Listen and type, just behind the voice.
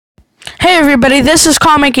Hey everybody, this is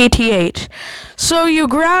Comic ATH. So you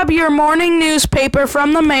grab your morning newspaper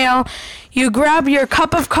from the mail, you grab your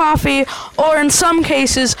cup of coffee, or in some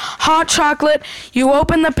cases, hot chocolate, you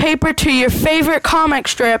open the paper to your favorite comic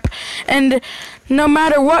strip, and no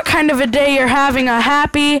matter what kind of a day you're having, a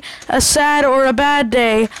happy, a sad, or a bad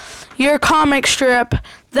day, your comic strip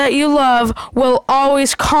that you love will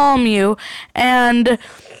always calm you, and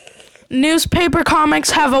newspaper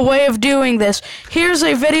comics have a way of doing this. Here's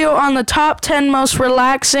a video on the top 10 most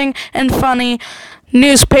relaxing and funny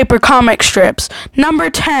newspaper comic strips. Number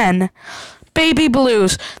 10, Baby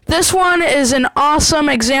Blues. This one is an awesome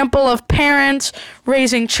example of parents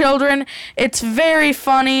raising children. It's very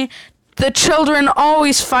funny. The children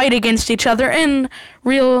always fight against each other in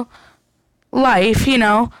real life,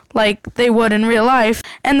 like they would in real life,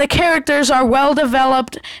 and the characters are well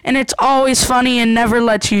developed, and it's always funny and never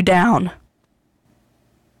lets you down.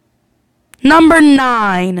 Number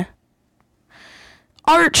 9,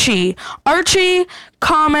 Archie. Archie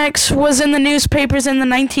comics was in the newspapers in the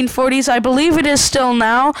 1940s. I believe it is still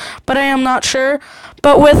now, but I am not sure.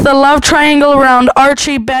 But with the love triangle around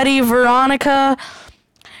Archie, Betty, Veronica,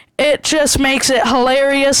 it just makes it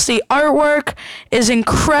hilarious. The artwork is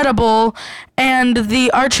incredible, and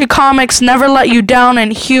the Archie comics never let you down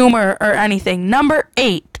in humor or anything. Number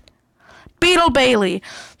 8, Beetle Bailey.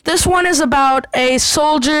 This one is about a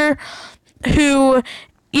soldier who,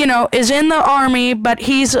 is in the army, but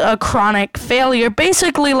he's a chronic failure,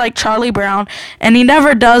 basically like Charlie Brown, and he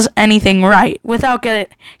never does anything right without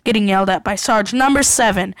getting yelled at by Sarge. Number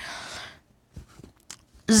 7,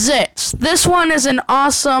 Zits. This one is an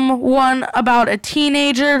awesome one about a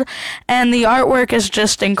teenager, and the artwork is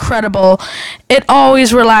just incredible. It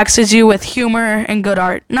always relaxes you with humor and good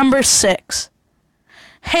art. Number 6,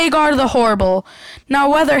 Hagar the Horrible. Now,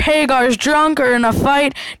 whether Hagar's drunk or in a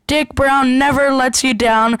fight, Dick Brown never lets you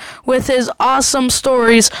down with his awesome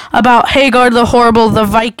stories about Hagar the Horrible, the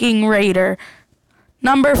Viking Raider.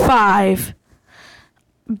 Number 5,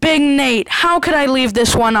 Big Nate. How could I leave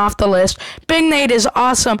this one off the list? Big Nate is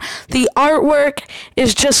awesome. The artwork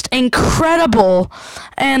is just incredible,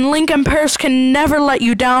 and Lincoln Pearce can never let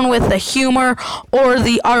you down with the humor or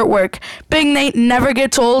the artwork. Big Nate never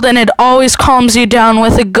gets old, and it always calms you down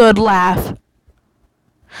with a good laugh.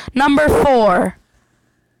 Number 4,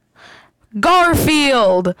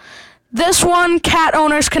 Garfield. This one cat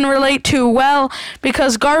owners can relate to well,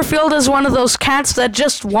 because Garfield is one of those cats that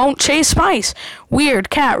just won't chase mice. Weird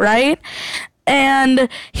cat, right? And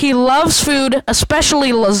he loves food,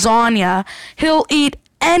 especially lasagna. He'll eat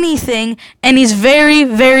anything, and he's very,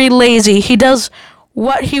 very lazy. He does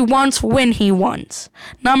what he wants when he wants.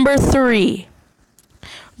 Number 3,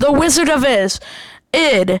 The Wizard of Iz.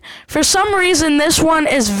 Id. For some reason, this one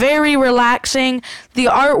is very relaxing. The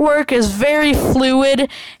artwork is very fluid,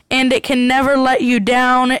 and it can never let you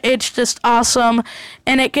down. It's just awesome,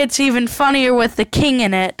 and it gets even funnier with the king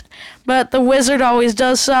in it. But the wizard always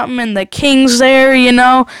does something, and the king's there,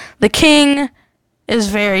 The king is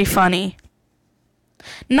very funny.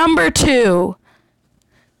 Number 2,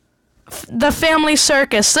 The Family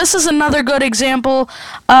Circus. This is another good example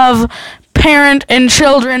of parent and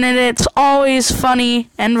children, and it's always funny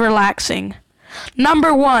and relaxing.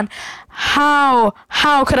 Number 1, how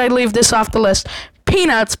could I leave this off the list?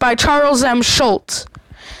 Peanuts by Charles M. Schulz.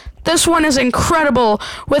 This one is incredible,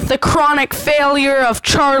 with the chronic failure of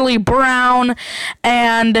Charlie Brown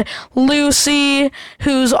and Lucy,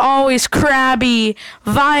 who's always crabby,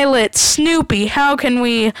 Violet, Snoopy, how can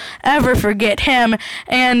we ever forget him,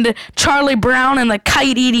 and Charlie Brown and the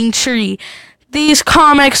kite-eating tree. These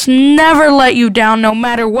comics never let you down no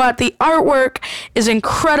matter what. The artwork is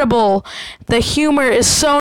incredible. The humor is so